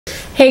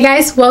Hey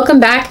guys, welcome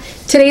back.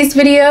 Today's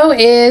video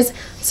is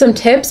some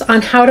tips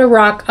on how to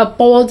rock a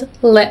bold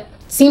lip.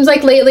 Seems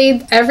like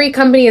lately every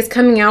company is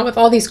coming out with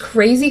all these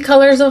crazy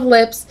colors of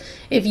lips.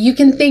 If you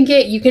can think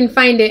it, you can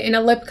find it in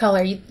a lip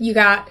color. You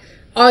got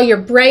all your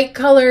bright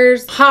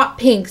colors, hot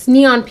pinks,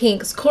 neon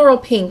pinks, coral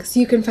pinks.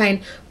 You can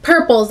find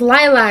purples,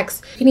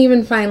 lilacs. You can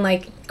even find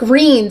like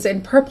greens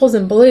and purples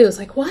and blues.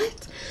 Like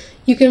what?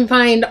 You can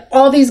find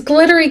all these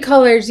glittery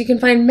colors. You can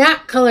find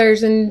matte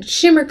colors and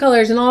shimmer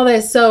colors and all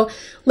this. So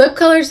lip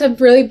colors have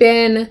really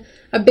been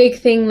a big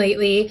thing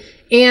lately.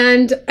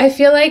 And I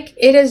feel like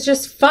it is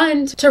just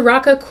fun to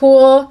rock a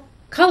cool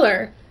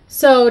color.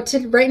 So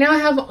right now I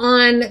have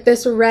on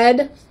this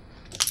red.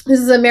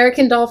 This is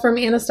American Doll from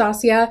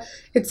Anastasia.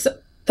 It's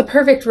the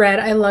perfect red.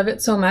 I love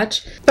it so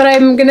much. But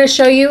I'm going to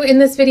show you in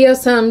this video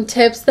some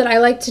tips that I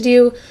like to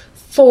do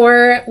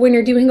for when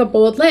you're doing a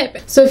bold lip.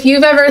 So if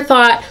you've ever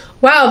thought,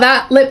 wow,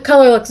 that lip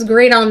color looks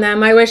great on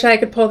them, I wish I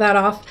could pull that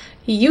off.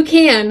 You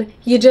can.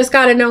 You just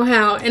got to know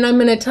how, and I'm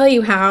going to tell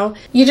you how.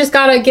 You just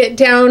got to get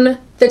down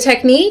the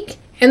technique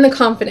and the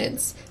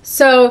confidence.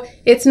 So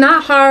it's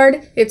not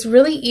hard. It's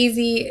really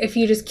easy if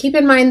you just keep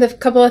in mind the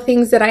couple of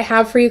things that I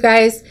have for you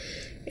guys.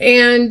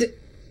 And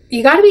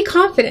you got to be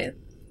confident.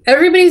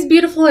 Everybody's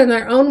beautiful in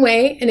their own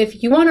way, and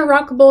if you want to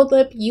rock a bold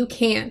lip, you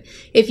can.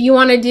 If you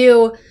want to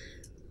do,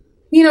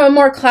 you know, a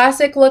more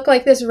classic look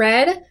like this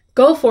red,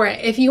 go for it.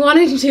 If you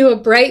wanted to do a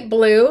bright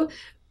blue,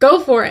 go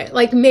for it.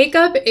 Like,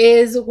 makeup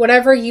is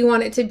whatever you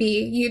want it to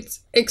be.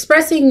 It's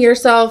expressing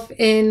yourself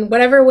in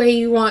whatever way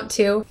you want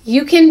to.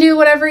 You can do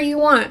whatever you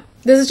want.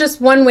 This is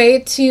just one way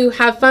to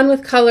have fun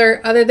with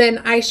color other than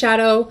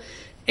eyeshadow,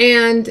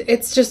 and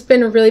it's just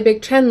been a really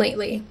big trend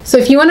lately. So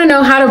if you want to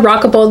know how to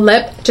rock a bold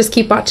lip, just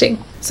keep watching.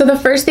 So the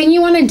first thing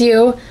you want to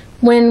do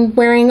when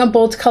wearing a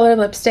bold color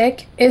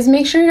lipstick is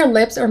make sure your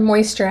lips are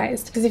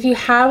moisturized, because if you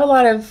have a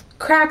lot of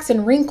cracks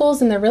and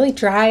wrinkles and they're really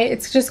dry,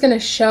 it's just going to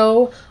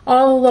show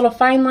all the little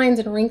fine lines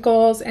and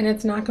wrinkles, and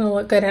it's not going to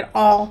look good at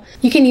all.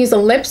 You can use a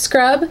lip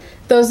scrub.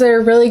 Those are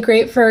really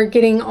great for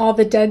getting all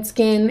the dead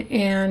skin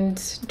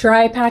and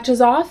dry patches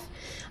off.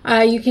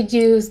 You could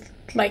use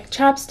like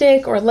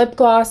chapstick or lip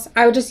gloss.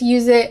 I would just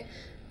use it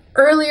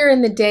earlier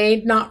in the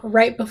day, not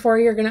right before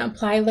you're going to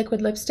apply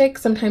liquid lipstick.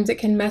 Sometimes it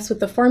can mess with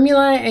the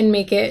formula and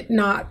make it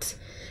not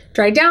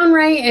dry down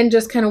right and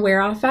just kind of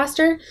wear off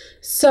faster.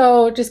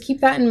 So just keep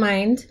that in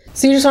mind.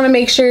 So you just want to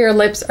make sure your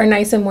lips are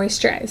nice and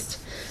moisturized.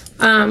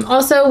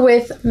 Also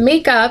with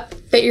makeup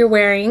that you're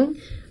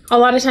wearing, a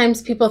lot of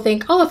times people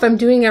think, oh, if I'm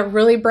doing a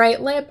really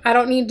bright lip, I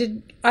don't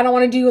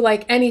want to do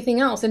like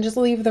anything else and just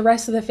leave the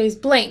rest of the face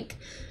blank.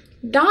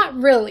 Not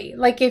really.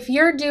 Like if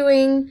you're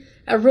doing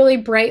a really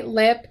bright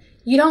lip,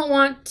 you don't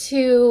want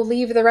to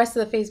leave the rest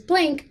of the face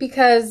blank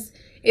because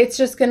it's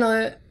just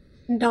gonna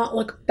not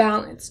look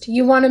balanced.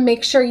 You want to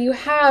make sure you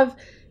have,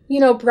 you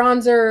know,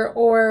 bronzer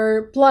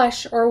or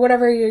blush or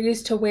whatever you're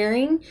used to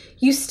wearing.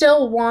 You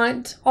still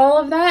want all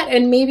of that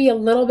and maybe a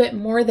little bit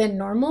more than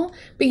normal,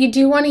 but you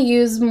do want to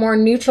use more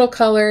neutral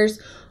colors.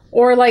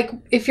 Or like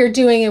if you're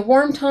doing a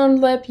warm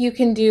toned lip, you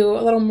can do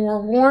a little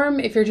more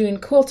warm. If you're doing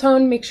cool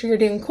toned, make sure you're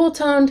doing cool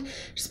toned.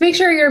 Just make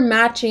sure you're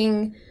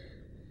matching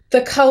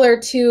the color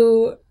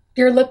to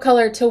your lip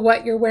color to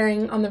what you're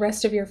wearing on the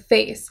rest of your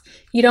face.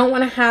 You don't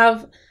want to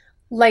have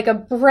like a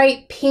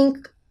bright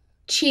pink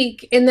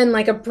cheek and then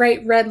like a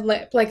bright red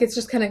lip. Like it's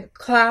just kind of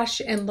clash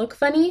and look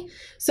funny.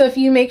 So if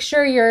you make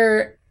sure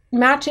you're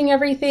matching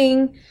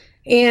everything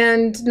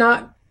and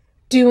not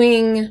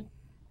doing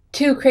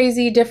too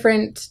crazy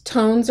different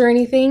tones or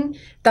anything,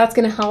 that's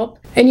going to help.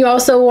 And you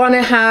also want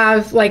to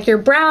have like your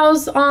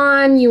brows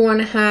on, you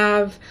want to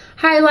have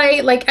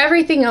highlight, like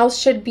everything else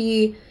should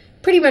be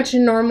pretty much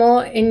normal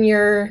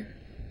in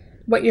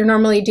what you're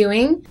normally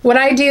doing. What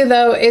I do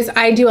though is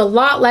I do a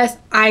lot less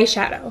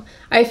eyeshadow.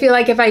 I feel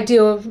like if I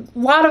do a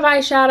lot of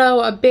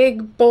eyeshadow, a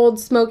big bold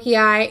smoky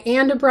eye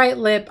and a bright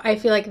lip, I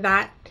feel like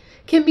that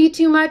can be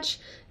too much.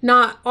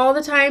 Not all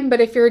the time,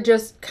 but if you're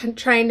just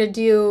trying to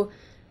do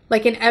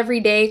like an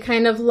everyday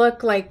kind of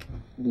look, like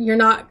you're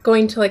not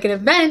going to like an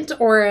event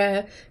or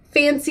a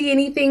fancy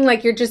anything,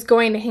 like you're just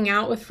going to hang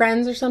out with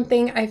friends or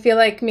something, I feel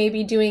like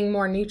maybe doing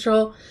more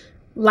neutral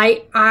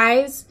light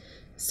eyes.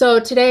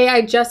 So today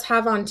I just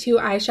have on 2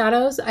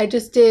 eyeshadows. I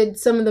just did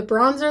some of the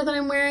bronzer that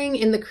I'm wearing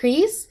in the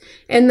crease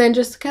and then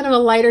just kind of a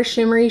lighter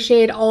shimmery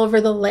shade all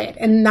over the lid,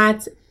 and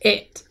that's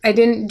it. I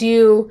didn't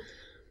do,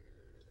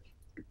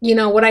 you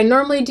know, what I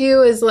normally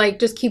do is like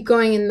just keep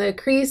going in the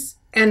crease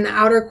and the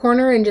outer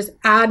corner and just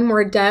add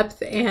more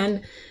depth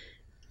and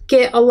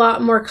get a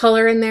lot more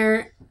color in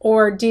there,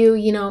 or do,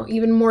 you know,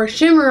 even more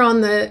shimmer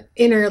on the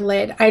inner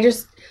lid.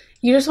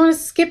 You just want to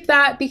skip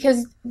that,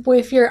 because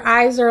if your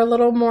eyes are a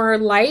little more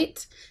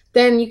light,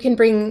 then you can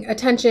bring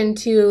attention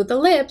to the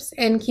lips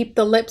and keep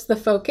the lips the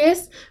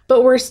focus,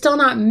 but we're still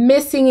not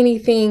missing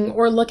anything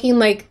or looking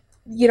like,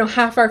 you know,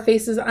 half our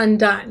face is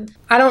undone.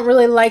 I don't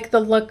really like the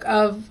look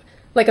of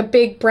like a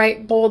big,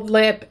 bright, bold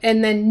lip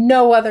and then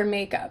no other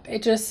makeup.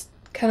 It just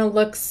kind of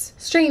looks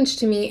strange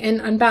to me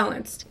and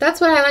unbalanced. That's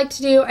what I like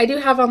to do. I do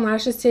have on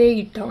lashes today.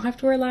 You don't have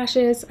to wear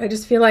lashes. I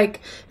just feel like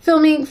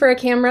filming for a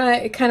camera,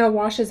 it kind of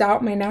washes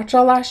out my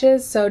natural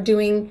lashes. So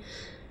doing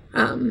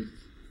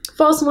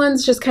false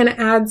ones just kind of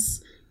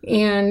adds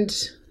and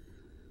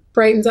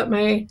brightens up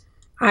my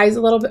eyes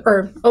a little bit,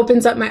 or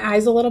opens up my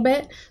eyes a little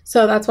bit.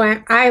 So that's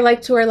why I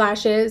like to wear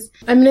lashes.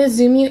 I'm gonna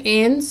zoom you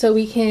in so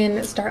we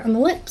can start on the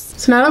lips.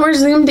 So now that we're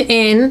zoomed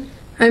in,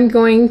 I'm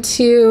gonna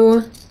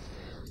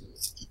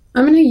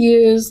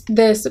use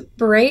this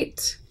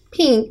bright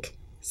pink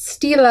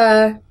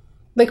Stila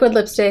liquid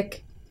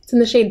lipstick. It's in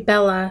the shade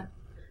Bella,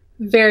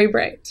 very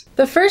bright.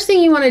 The first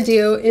thing you wanna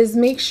do is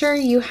make sure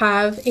you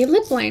have a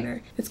lip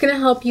liner. It's gonna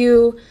help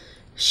you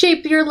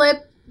shape your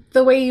lip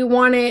the way you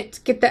want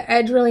it, get the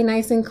edge really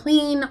nice and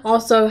clean.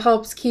 Also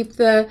helps keep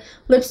the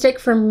lipstick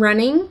from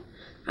running.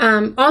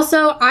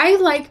 Also, I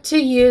like to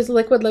use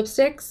liquid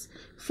lipsticks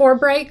for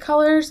bright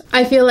colors.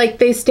 I feel like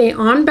they stay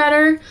on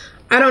better.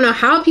 I don't know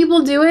how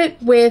people do it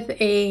with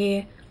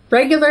a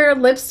regular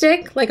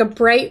lipstick, like a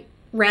bright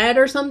red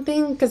or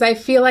something, because I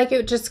feel like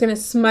it's just gonna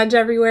smudge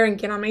everywhere and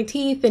get on my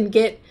teeth and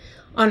get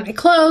on my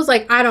clothes.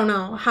 Like, I don't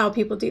know how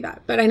people do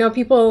that, but I know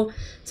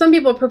some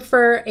people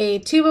prefer a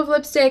tube of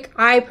lipstick.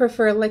 I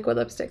prefer liquid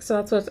lipstick, so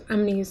that's what I'm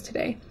gonna use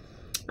today.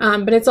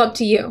 But it's up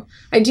to you.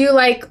 I do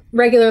like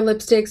regular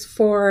lipsticks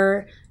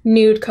for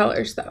nude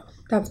colors though.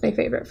 That's my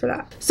favorite for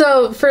that.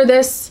 So for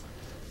this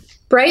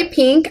bright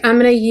pink, I'm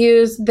gonna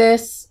use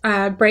this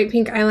bright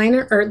pink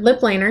eyeliner, or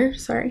lip liner,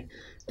 sorry.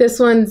 This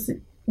one's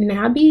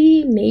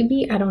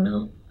Nabby, I don't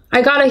know.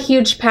 I got a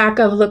huge pack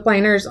of lip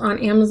liners on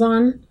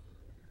Amazon.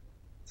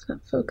 It's not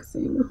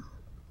focusing.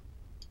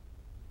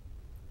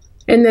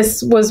 And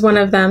this was one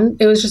of them.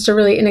 It was just a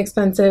really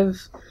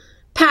inexpensive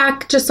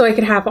pack just so I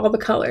could have all the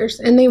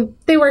colors. And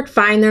they work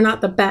fine. They're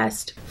not the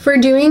best. For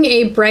doing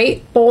a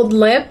bright, bold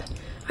lip,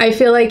 I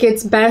feel like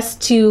it's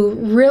best to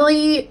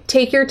really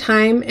take your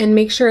time and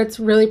make sure it's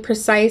really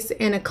precise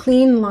and a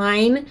clean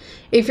line.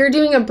 If you're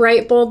doing a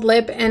bright, bold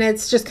lip and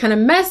it's just kind of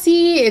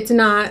messy, it's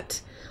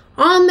not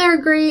on there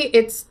great,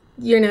 it's,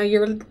 you know,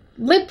 your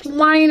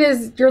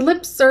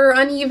lips are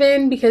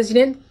uneven because you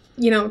didn't,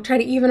 try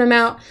to even them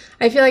out.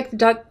 I feel like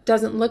that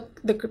doesn't look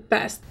the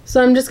best.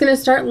 So I'm just gonna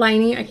start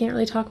lining. I can't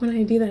really talk when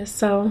I do this,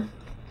 so.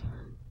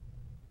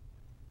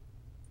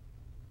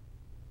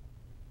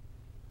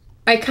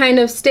 I kind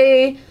of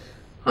stay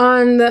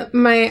on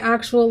my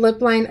actual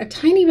lip line a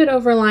tiny bit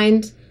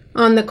overlined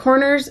on the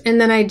corners,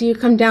 and then I do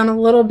come down a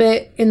little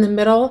bit in the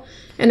middle,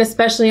 and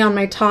especially on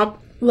my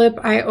top lip,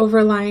 I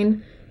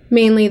overline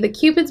mainly the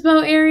Cupid's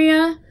bow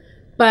area,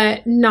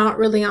 but not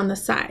really on the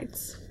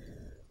sides.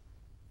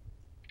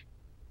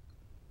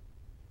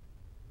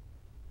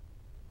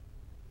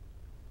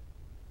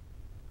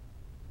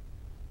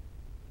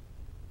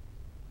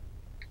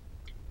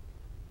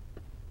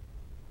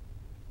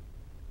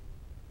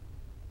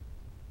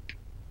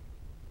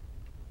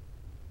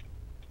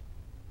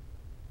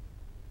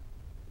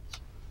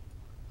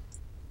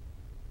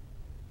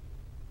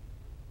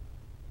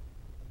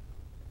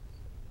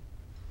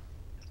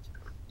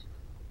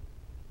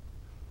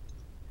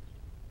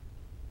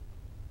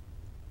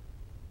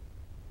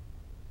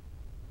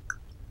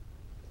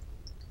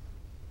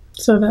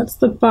 So that's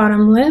the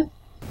bottom lip.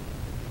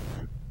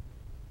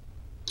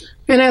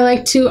 And I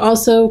like to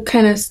also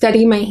kind of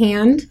steady my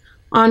hand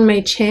on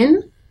my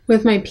chin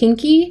with my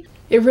pinky.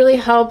 It really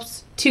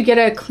helps to get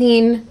a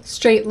clean,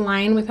 straight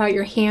line without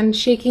your hand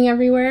shaking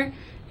everywhere.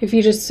 If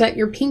you just set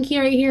your pinky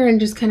right here and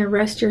just kind of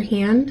rest your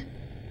hand.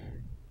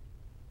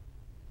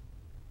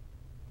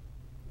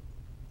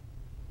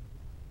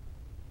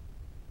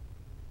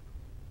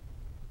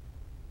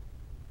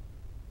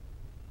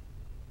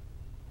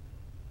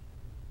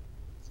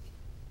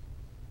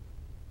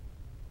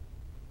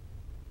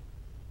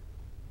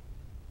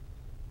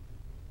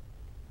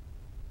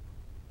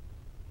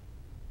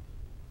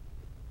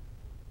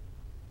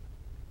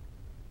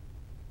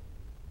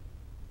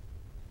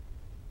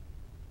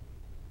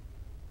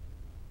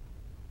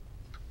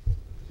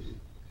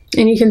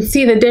 And you can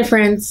see the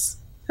difference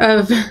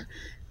of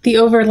the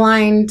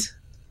overlined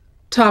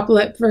top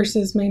lip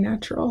versus my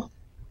natural.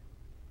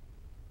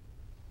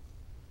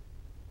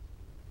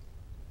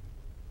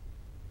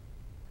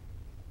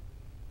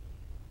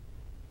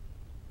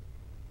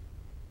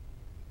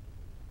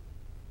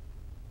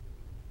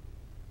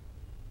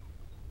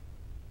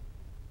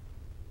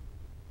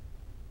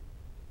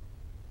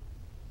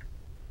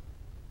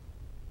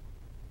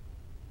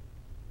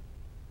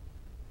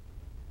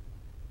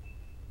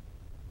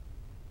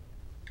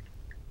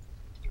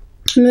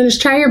 And then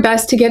just try your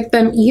best to get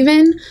them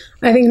even.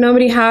 I think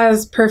nobody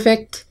has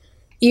perfect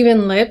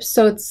even lips,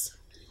 so it's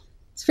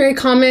very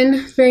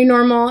common, very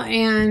normal,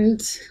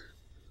 and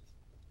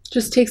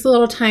just takes a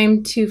little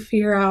time to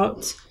figure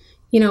out,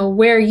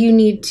 where you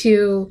need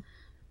to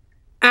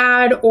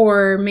add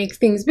or make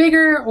things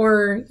bigger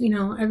or,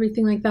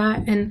 everything like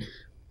that. And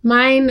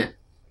mine,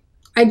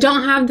 I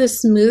don't have the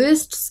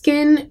smoothest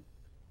skin,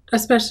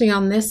 especially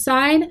on this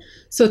side,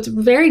 so it's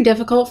very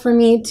difficult for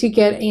me to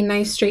get a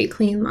nice straight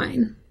clean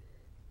line.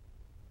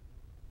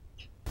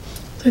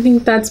 I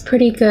think that's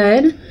pretty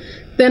good.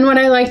 Then what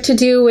I like to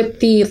do with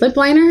the lip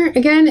liner,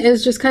 again,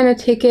 is just kind of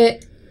take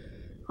it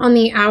on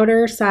the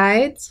outer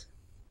sides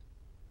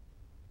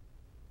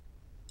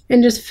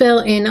and just fill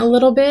in a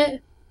little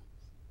bit.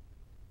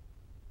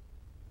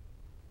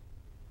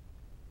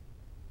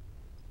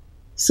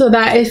 So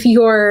that if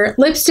your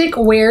lipstick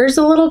wears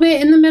a little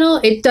bit in the middle,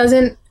 it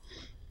doesn't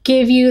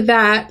give you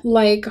that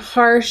like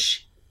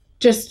harsh,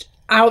 just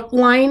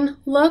outline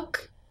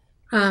look.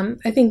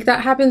 I think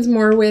that happens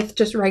more with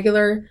just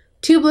regular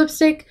tube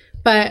lipstick,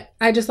 but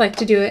I just like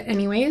to do it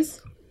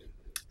anyways.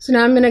 So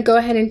now I'm gonna go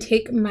ahead and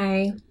take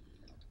my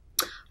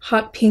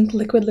hot pink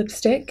liquid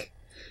lipstick,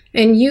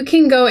 and you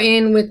can go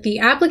in with the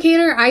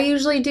applicator. I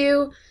usually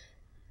do.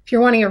 If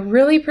you're wanting a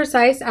really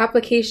precise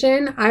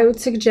application, I would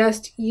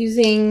suggest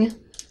using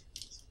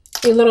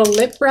a little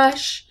lip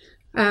brush.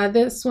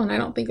 This one I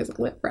don't think is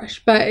a lip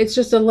brush, but it's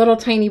just a little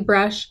tiny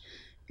brush.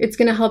 It's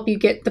gonna help you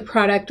get the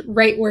product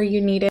right where you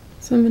need it.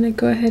 So I'm gonna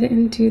go ahead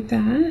and do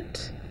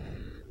that.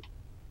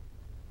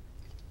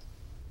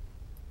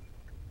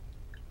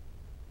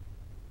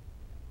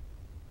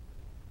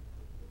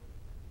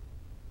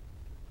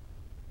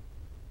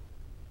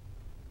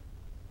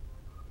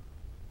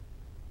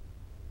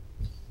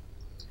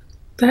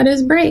 That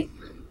is bright.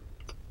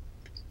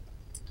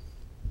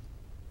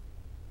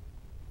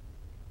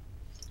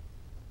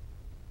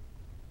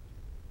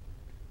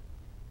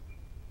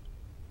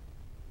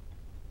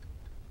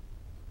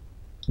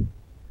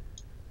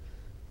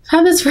 I've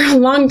had this for a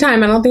long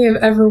time. I don't think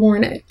I've ever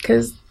worn it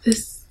because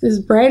this is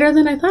brighter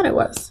than I thought it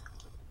was.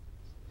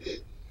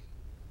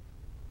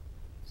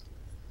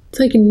 It's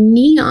like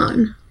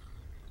neon.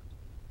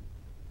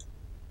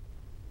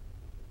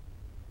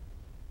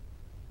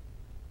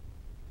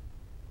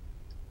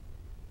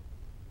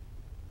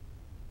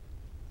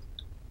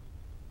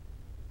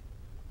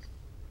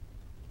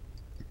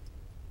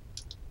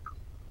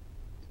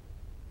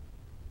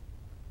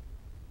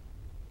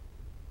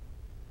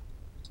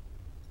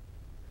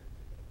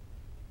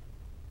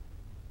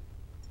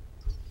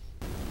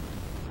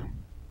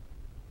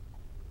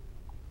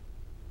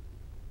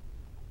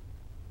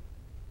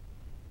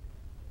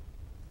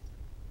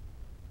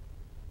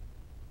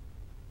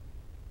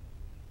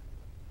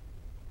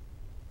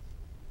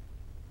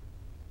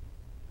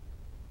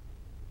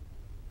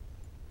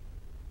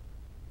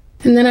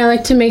 And then I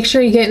like to make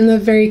sure you get in the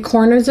very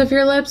corners of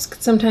your lips.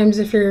 Sometimes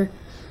if you're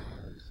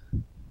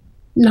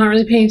not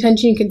really paying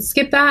attention, you can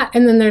skip that.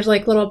 And then there's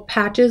like little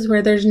patches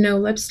where there's no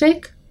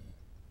lipstick.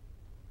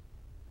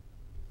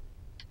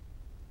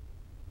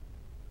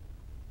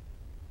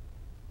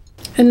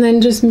 And then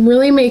just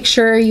really make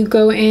sure you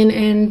go in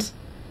and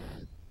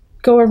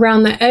go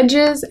around the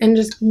edges and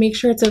just make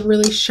sure it's a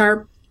really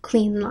sharp,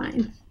 clean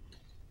line.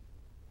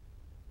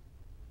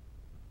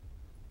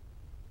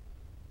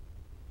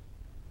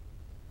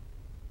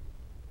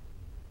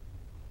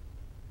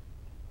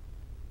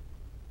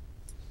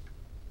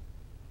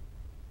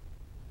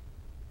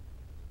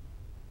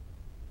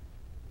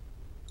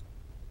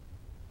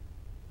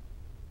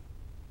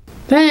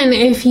 Then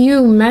if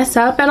you mess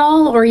up at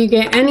all or you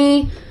get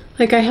any,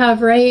 like I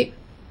have right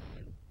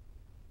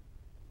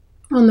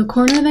on the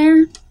corner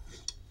there,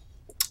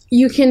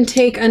 you can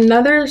take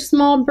another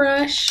small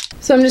brush.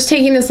 So I'm just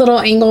taking this little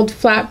angled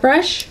flat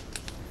brush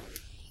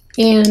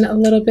and a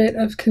little bit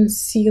of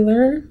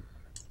concealer.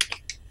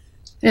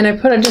 And I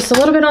put just a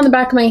little bit on the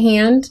back of my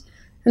hand,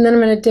 and then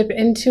I'm going to dip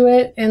into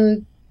it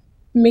and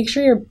make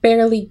sure you're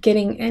barely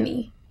getting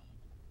any.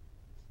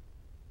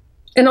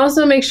 And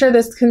also make sure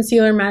this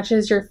concealer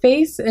matches your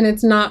face and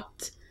it's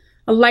not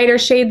a lighter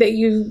shade that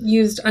you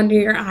used under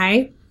your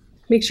eye.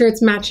 Make sure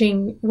it's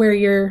matching where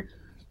you're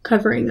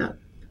covering up.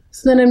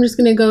 So then I'm just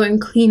going to go and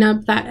clean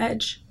up that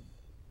edge.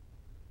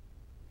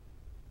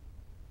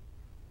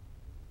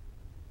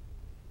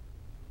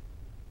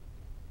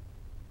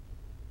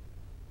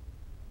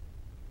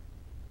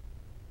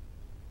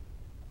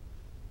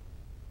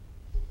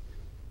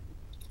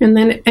 And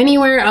then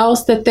anywhere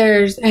else that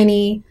there's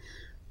any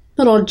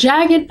little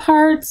jagged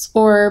parts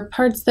or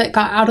parts that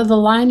got out of the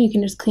line, you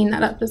can just clean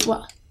that up as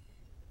well.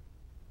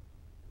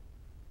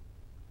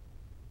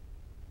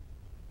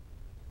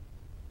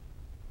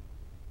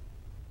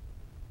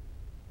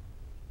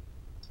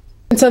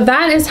 And so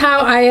that is how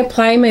I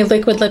apply my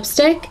liquid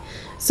lipstick.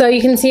 So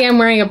you can see I'm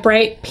wearing a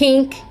bright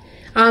pink,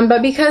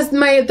 but because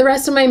the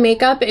rest of my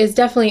makeup is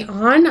definitely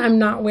on, I'm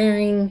not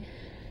wearing,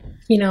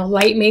 you know,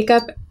 light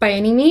makeup by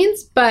any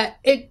means, but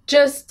it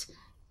just,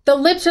 the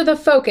lips are the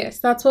focus.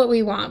 That's what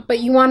we want, but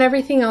you want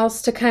everything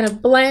else to kind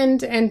of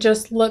blend and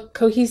just look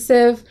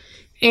cohesive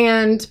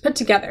and put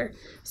together.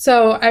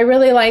 So I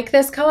really like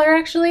this color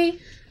actually.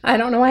 I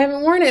don't know, I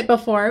haven't worn it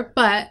before,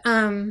 but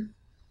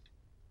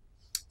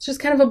it's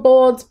just kind of a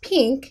bold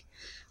pink.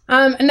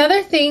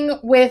 Another thing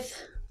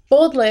with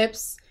bold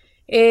lips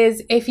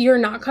is if you're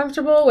not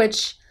comfortable,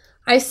 which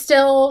I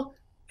still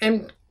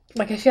am,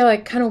 like I feel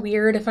like kind of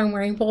weird if I'm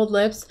wearing bold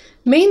lips,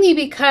 mainly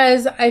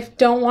because I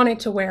don't want it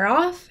to wear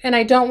off and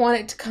I don't want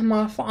it to come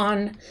off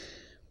on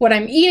what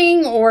I'm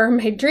eating or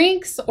my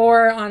drinks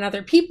or on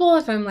other people.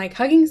 If I'm like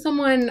hugging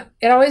someone,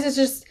 it always is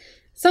just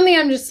something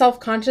I'm just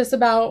self-conscious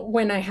about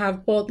when I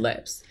have bold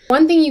lips.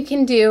 One thing you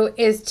can do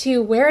is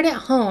to wear it at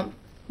home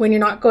when you're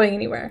not going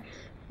anywhere.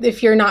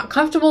 If you're not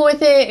comfortable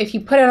with it, if you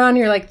put it on,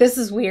 you're like, this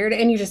is weird,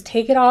 and you just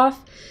take it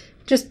off,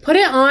 just put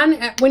it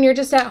on when you're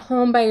just at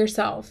home by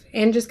yourself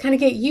and just kind of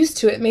get used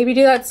to it. Maybe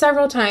do that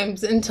several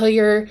times until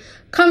you're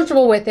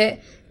comfortable with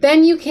it.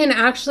 Then you can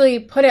actually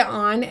put it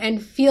on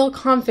and feel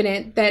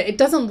confident that it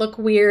doesn't look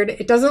weird.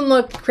 It doesn't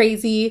look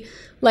crazy.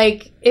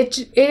 Like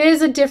it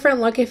is a different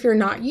look if you're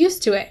not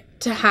used to it,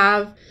 to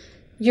have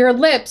your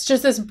lips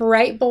just this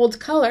bright, bold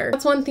color.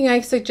 That's one thing I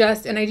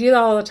suggest, and I do that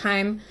all the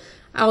time.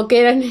 I'll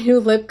get a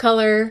new lip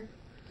color.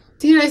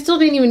 Dude, I still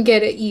didn't even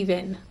get it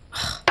even.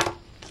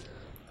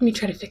 Let me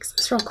try to fix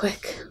this real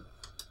quick.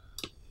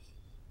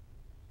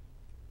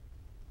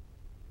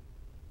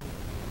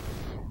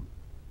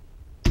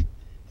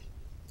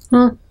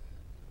 Huh.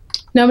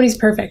 Nobody's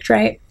perfect,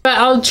 right? But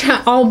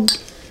I'll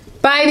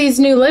buy these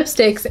new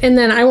lipsticks and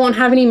then I won't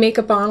have any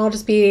makeup on. I'll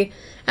just be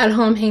at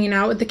home hanging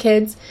out with the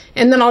kids.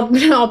 And then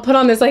I'll put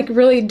on this like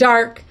really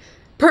dark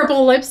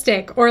purple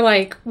lipstick or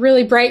like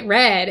really bright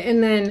red.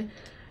 And then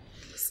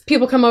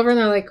people come over and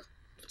they're like,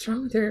 what's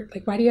wrong with your,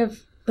 like, why do you have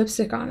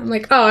lipstick on? I'm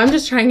like, oh, I'm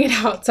just trying it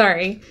out,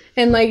 sorry.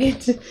 And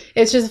like,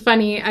 it's just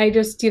funny. I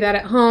just do that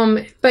at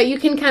home. But you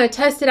can kind of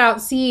test it out,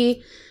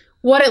 see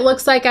what it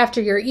looks like after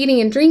you're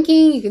eating and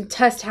drinking. You can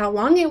test how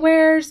long it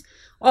wears.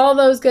 All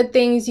those good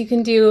things you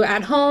can do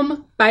at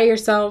home by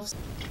yourself.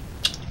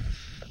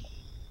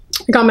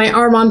 I got my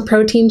Arbonne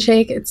protein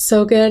shake. It's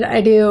so good.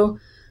 I do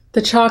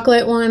the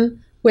chocolate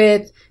one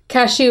with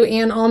cashew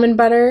and almond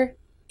butter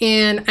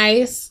and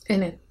ice,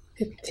 and it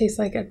tastes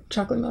like a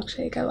chocolate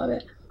milkshake. I love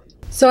it.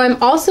 So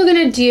I'm also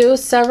going to do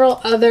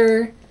several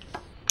other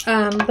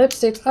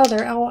lipsticks. Oh,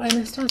 they're all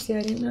Anastasia.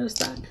 I didn't notice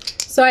that.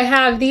 So I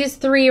have these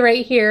three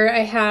right here. I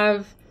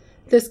have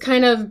this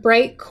kind of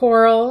bright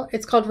coral.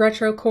 It's called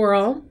Retro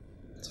Coral.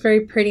 It's a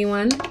very pretty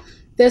one.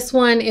 This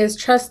one is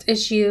Trust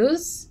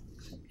Issues.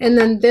 And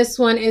then this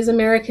one is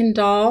American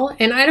Doll.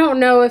 And I don't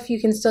know if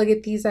you can still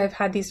get these. I've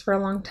had these for a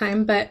long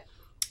time, but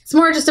it's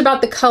more just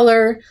about the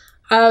color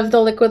of the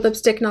liquid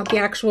lipstick, not the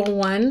actual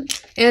one.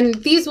 And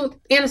these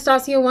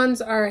Anastasia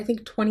ones are, I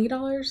think,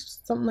 $20,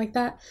 something like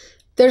that.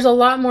 There's a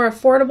lot more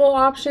affordable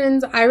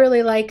options. I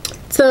really like,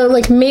 so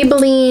like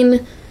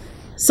Maybelline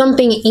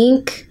something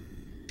ink.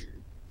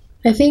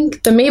 I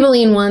think the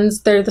Maybelline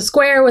ones, they're the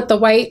square with the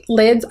white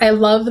lids. I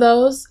love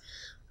those.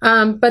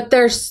 But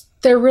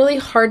they're really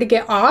hard to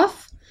get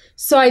off.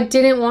 So I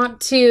didn't want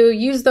to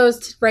use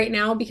those right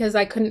now because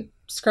I couldn't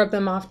scrub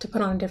them off to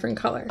put on a different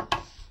color.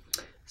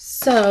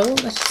 So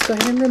let's just go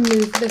ahead and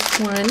remove this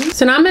one.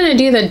 So now I'm going to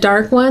do the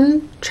dark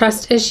one,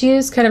 Trust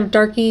Issues, kind of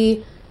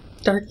darky,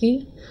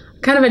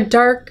 kind of a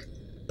dark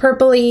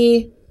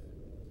purpley,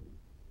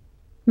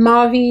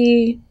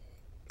 mauve-y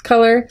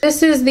color.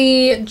 This is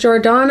the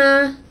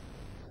Jordana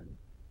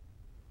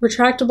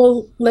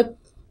retractable lip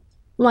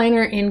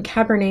liner in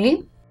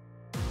Cabernet.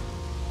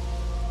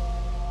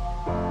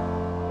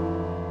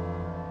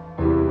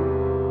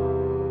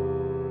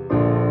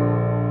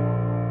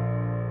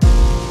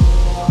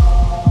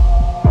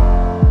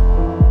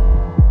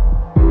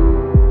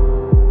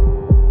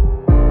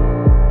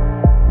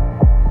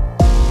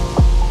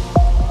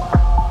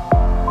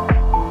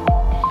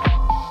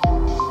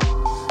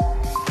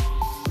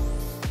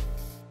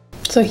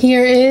 So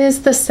here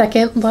is the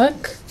second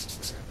look,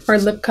 or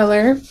lip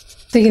color.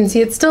 So you can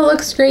see it still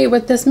looks great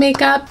with this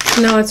makeup.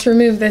 Now let's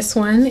remove this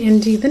one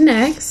and do the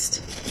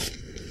next.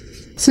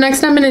 So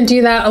next I'm going to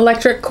do that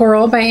Electric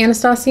Coral by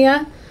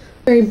Anastasia.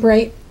 Very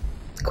bright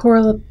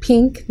coral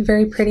pink,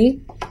 very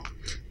pretty.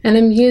 And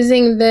I'm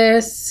using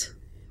this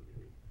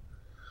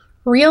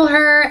Real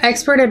Her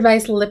Expert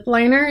Advice Lip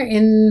Liner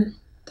in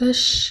the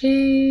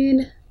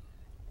shade,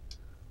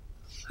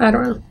 I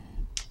don't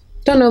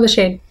know the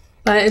shade.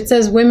 But it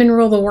says Women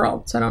Rule the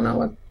World, so I don't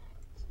know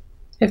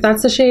if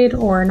that's the shade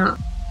or not.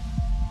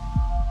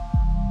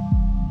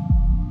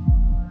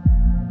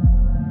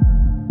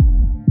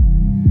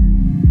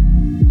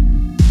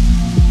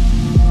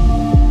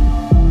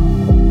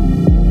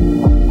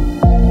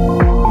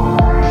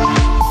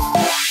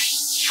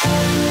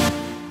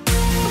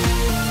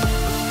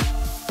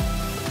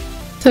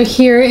 So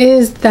here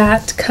is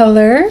that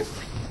color.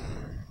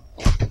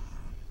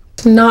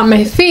 Not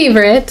my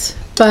favorite,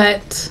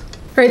 but...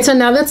 All right, so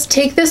now let's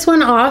take this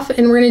one off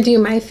and we're gonna do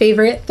my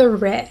favorite, the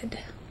red.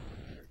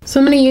 So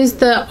I'm gonna use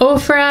the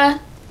Ofra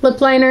lip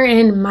liner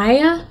in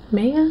Maya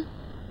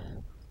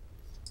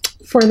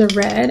for the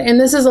red. And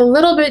this is a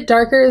little bit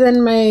darker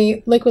than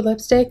my liquid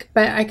lipstick,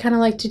 but I kind of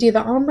like to do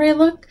the ombre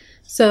look.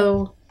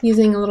 So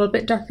using a little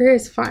bit darker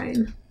is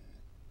fine.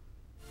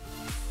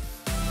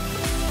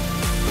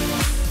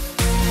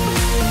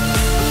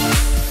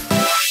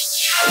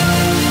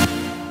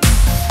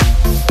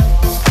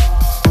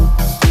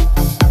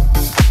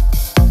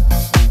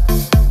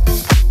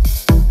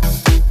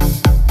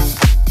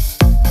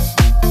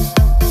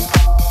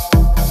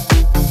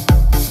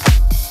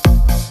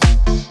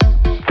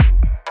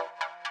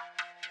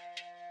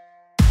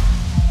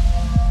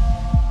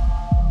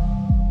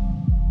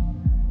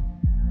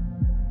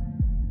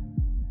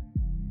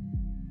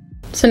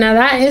 So now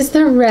that is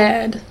the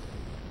red.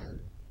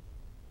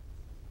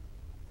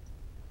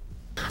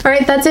 All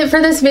right, that's it for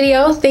this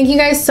video. Thank you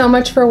guys so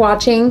much for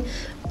watching.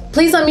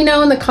 Please let me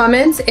know in the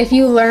comments if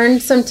you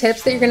learned some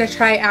tips that you're gonna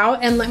try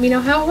out, and let me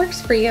know how it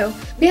works for you.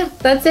 But yeah,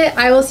 that's it.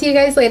 I will see you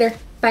guys later.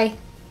 Bye.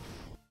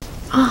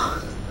 Oh.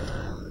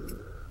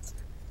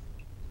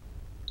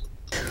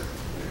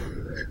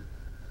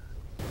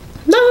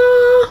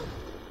 No.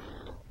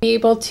 Be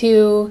able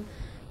to,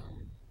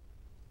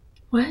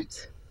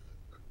 what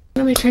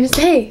am I trying to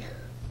say?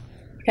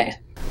 Okay.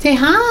 Say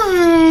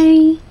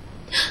hi.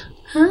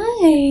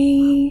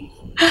 Hi.